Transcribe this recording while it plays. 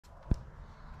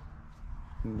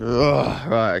Ugh,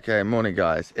 right, okay, morning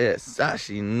guys. It's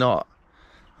actually not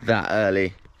that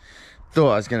early.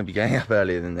 Thought I was going to be getting up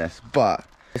earlier than this, but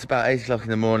it's about 8 o'clock in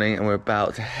the morning and we're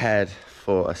about to head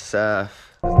for a surf.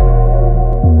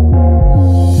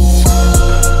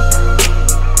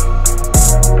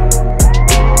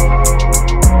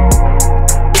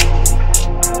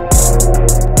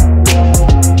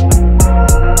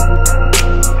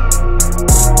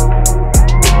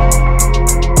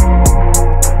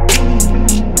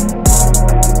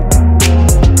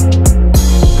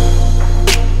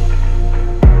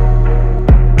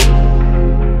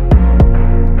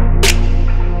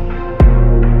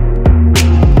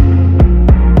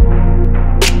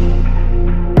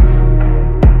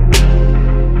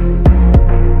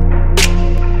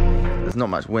 Not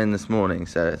much wind this morning,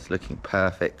 so it's looking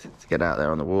perfect to get out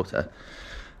there on the water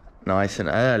nice and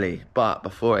early. But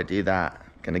before I do that,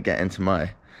 I'm gonna get into my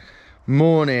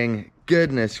morning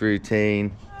goodness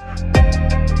routine.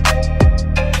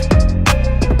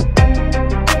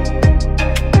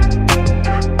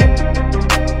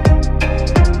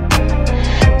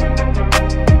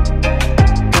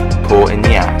 Caught in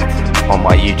the act on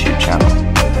my YouTube channel.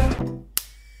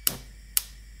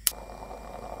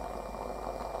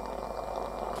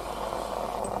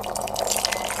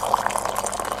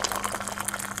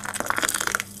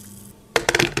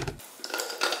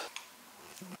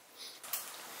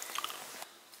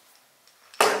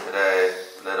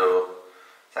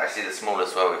 It's actually the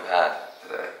smallest well we've had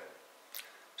today,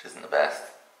 which isn't the best.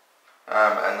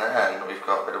 And then we've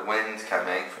got a bit of wind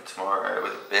coming for tomorrow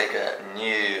with a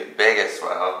bigger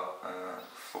swell,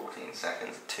 14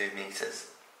 seconds, 2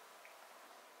 meters.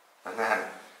 And then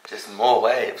just more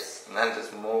waves, and then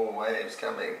just more waves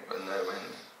coming with no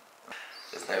wind.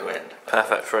 There's no wind.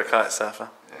 Perfect for a kite surfer.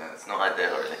 Yeah, it's not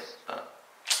ideal really, but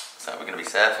so we're going to be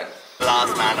surfing.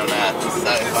 Last man on earth, it's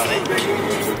so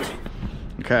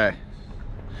funny. Okay.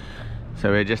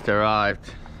 So we just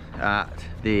arrived at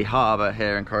the harbour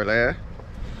here in Corlear.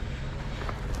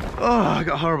 Oh, I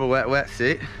got a horrible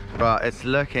wetsuit, but it's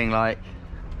looking like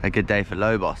a good day for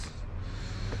Lobos.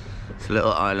 It's a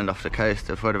little island off the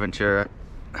coast of Fuerteventura,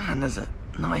 and there's a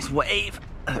nice wave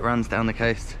that runs down the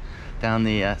coast, down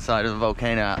the side of the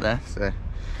volcano out there. So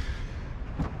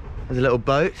there's a little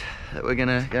boat that we're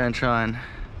gonna go and try and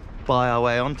buy our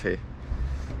way onto.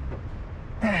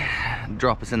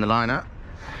 Drop us in the lineup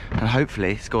and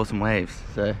hopefully score some waves.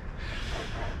 So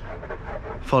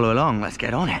follow along, let's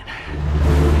get on it.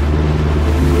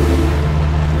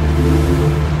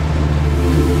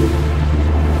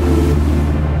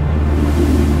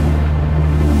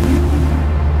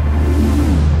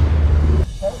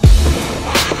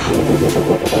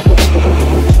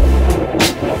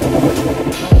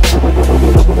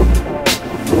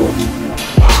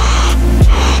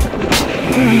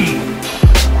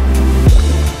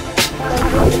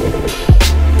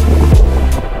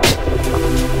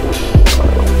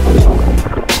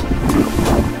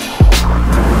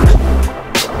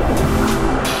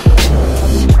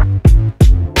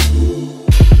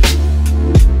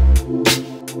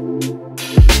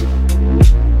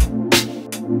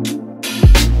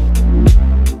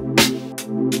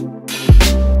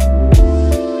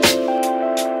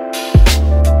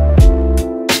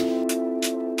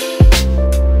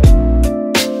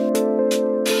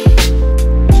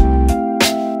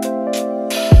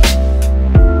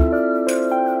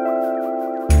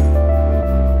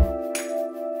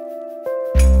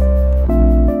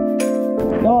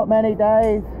 Not many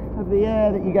days of the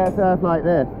year that you get surf like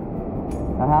this,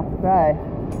 I have to say.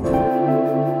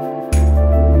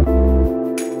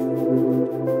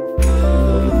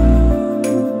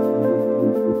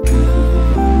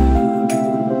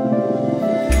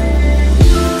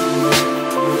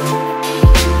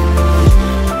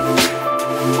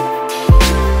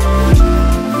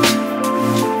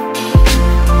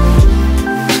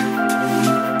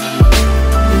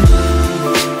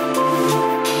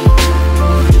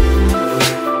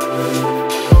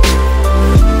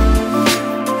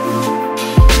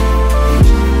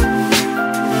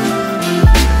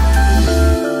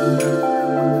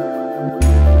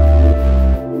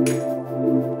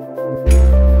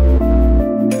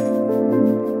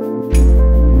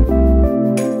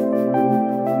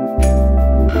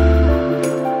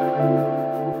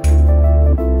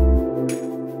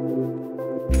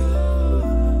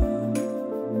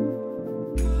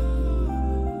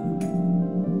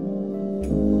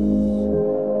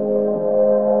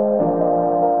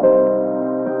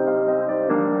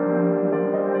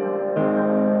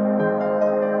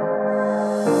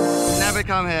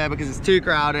 Come here because it's too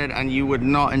crowded and you would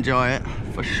not enjoy it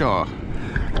for sure.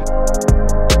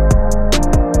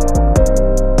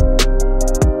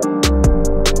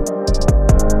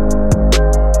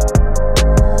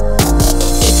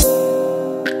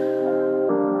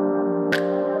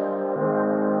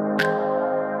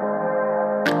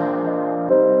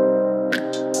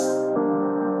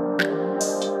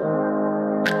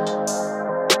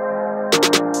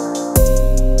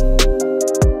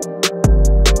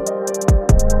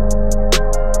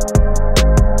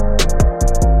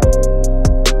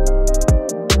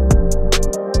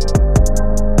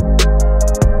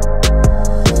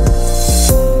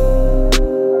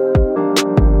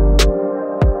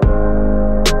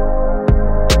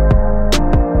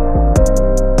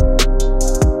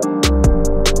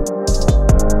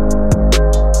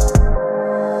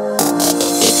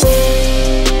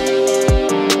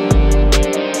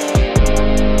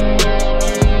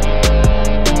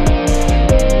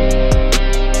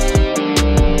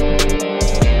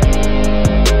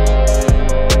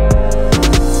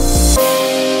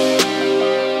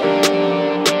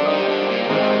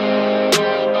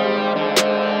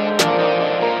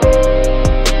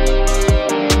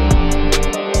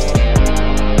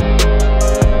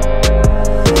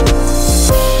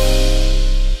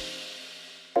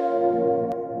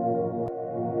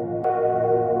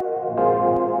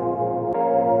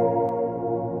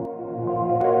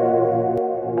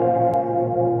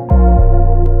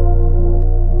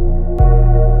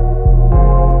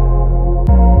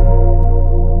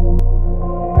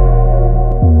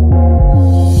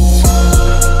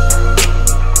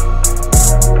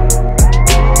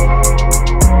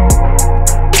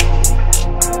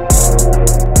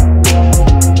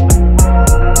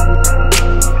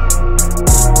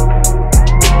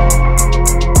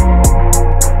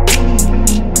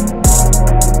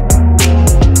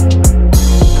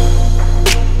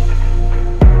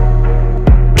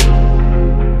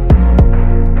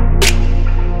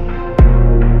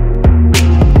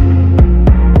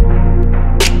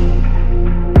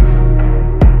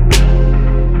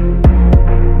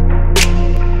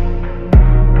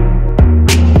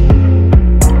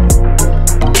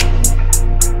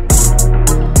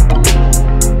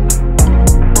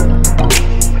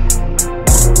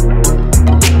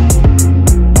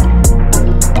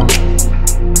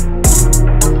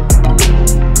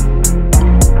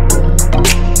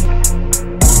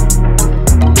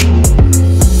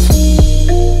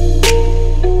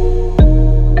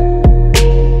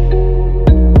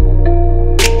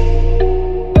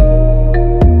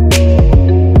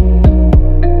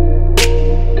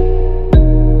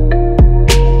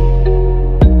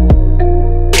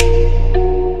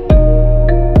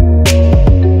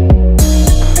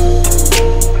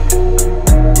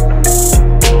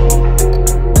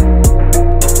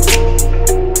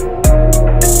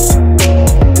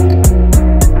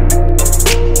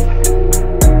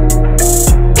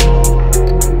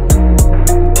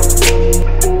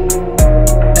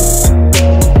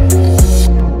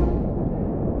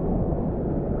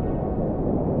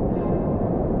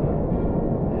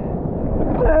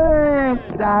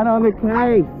 down on the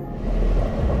case.